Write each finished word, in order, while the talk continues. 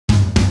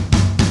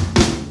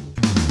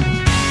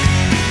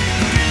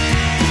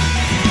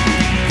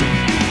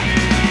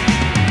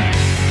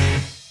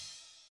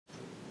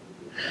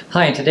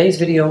Hi, in today's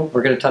video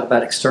we're going to talk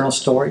about external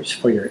storage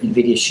for your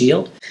Nvidia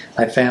Shield.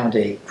 I found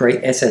a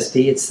great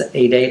SSD. It's the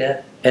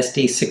ADATA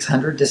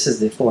SD600. This is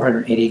the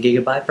 480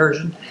 gigabyte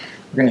version.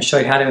 We're going to show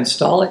you how to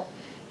install it,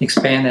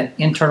 expand that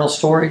internal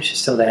storage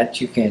so that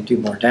you can do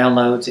more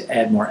downloads,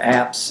 add more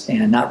apps,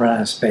 and not run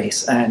out of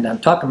space. And I'm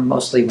talking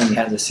mostly when you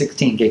have the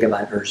 16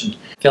 gigabyte version.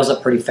 It fills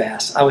up pretty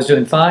fast. I was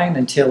doing fine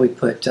until we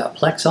put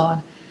Plex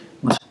on.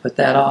 Once we put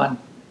that on,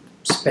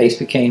 space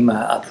became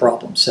a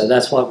problem. So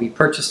that's why we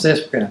purchased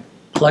this. We're going to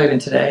plug it in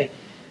today,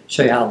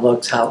 show you how it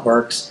looks, how it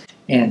works,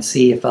 and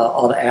see if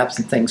all the apps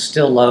and things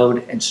still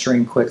load and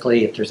stream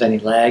quickly, if there's any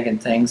lag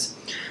and things.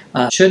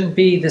 Shouldn't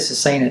be. This is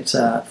saying it's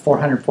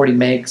 440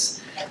 megs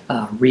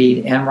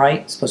read and write.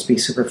 It's supposed to be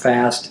super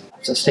fast.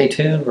 So stay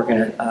tuned. We're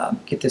going to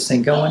get this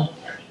thing going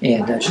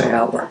and show you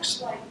how it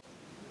works.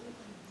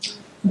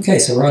 Okay,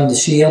 so we're on the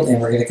Shield and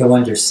we're going to go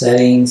under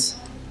Settings,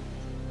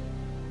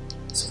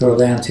 scroll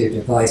down to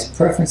Device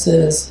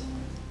Preferences,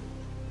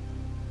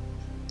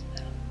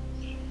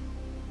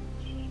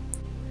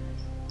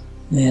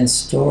 and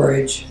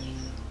storage.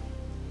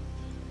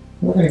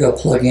 We're going to go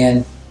plug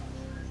in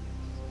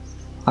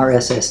our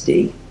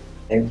SSD.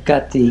 We've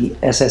got the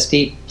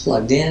SSD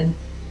plugged in.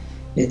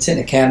 It's in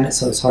a cabinet,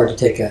 so it's hard to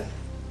take a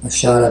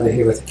shot of it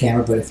here with the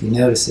camera, but if you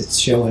notice, it's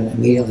showing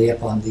immediately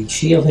up on the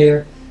Shield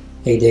here,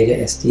 ADATA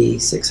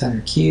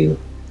SD600Q.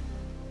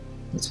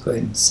 Let's go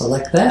ahead and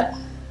select that.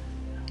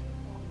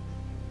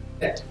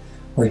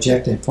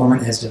 Reject and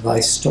format as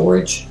device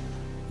storage.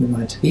 We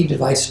want it to be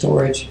device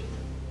storage.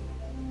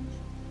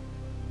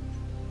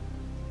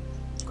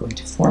 Going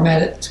to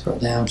format it, scroll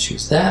down,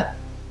 choose that.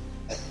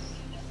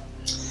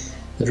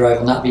 The drive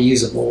will not be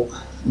usable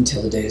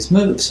until the data is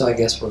moved, so I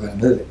guess we're going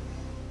to move it.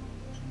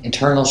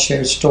 Internal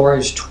shared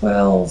storage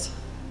 12,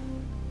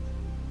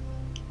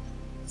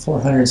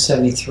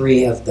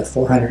 473 of the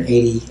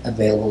 480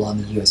 available on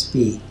the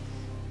USB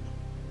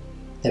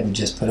that we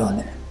just put on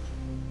there.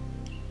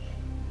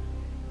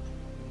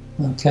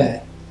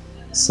 Okay,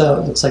 so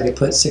it looks like it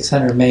put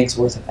 600 megs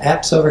worth of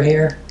apps over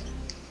here.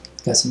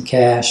 Got some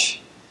cache.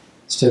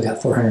 Still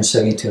got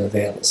 472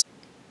 available.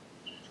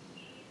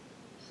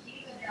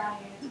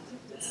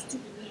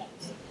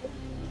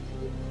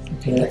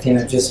 Okay, that came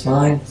out just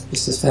fine,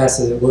 just as fast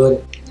as it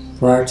would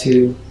prior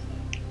to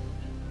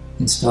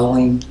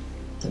installing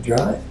the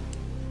drive.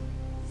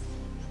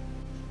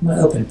 I'm going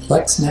to open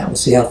Plex now. We'll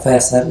see how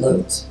fast that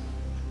loads.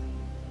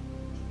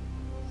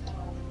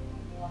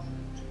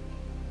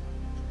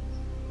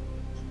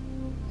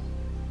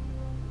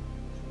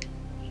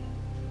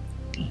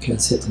 Okay,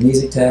 let's hit the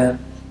music tab.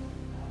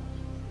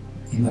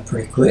 Came up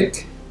pretty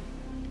quick.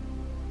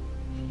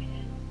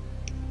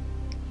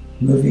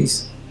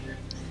 Movies.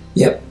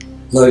 Yep,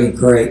 loading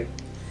great.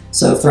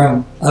 So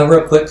from a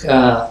real quick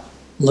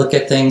look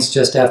at things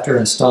just after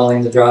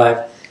installing the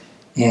drive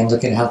and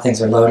looking at how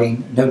things are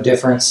loading, no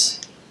difference.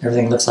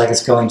 Everything looks like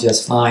it's going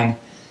just fine.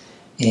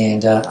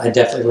 And I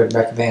definitely would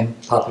recommend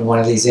popping one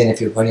of these in if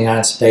you're running out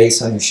of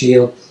space on your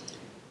Shield.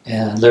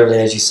 And literally,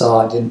 as you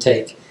saw, it didn't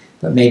take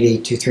but maybe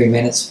 2-3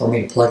 minutes for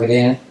me to plug it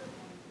in,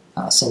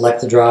 select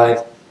the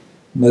drive,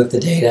 move the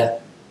data,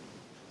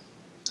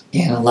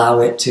 and allow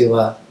it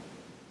to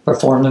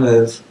perform the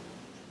move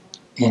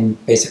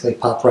and basically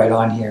pop right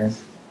on here.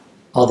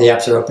 All the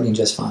apps are opening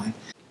just fine.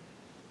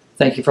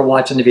 Thank you for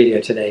watching the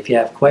video today. If you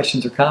have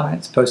questions or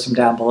comments, post them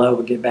down below.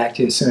 We'll get back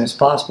to you as soon as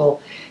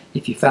possible.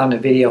 If you found the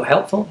video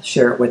helpful,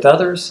 share it with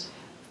others.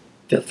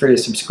 Feel free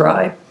to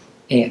subscribe.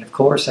 And of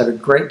course, have a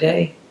great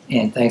day.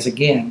 And thanks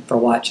again for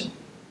watching.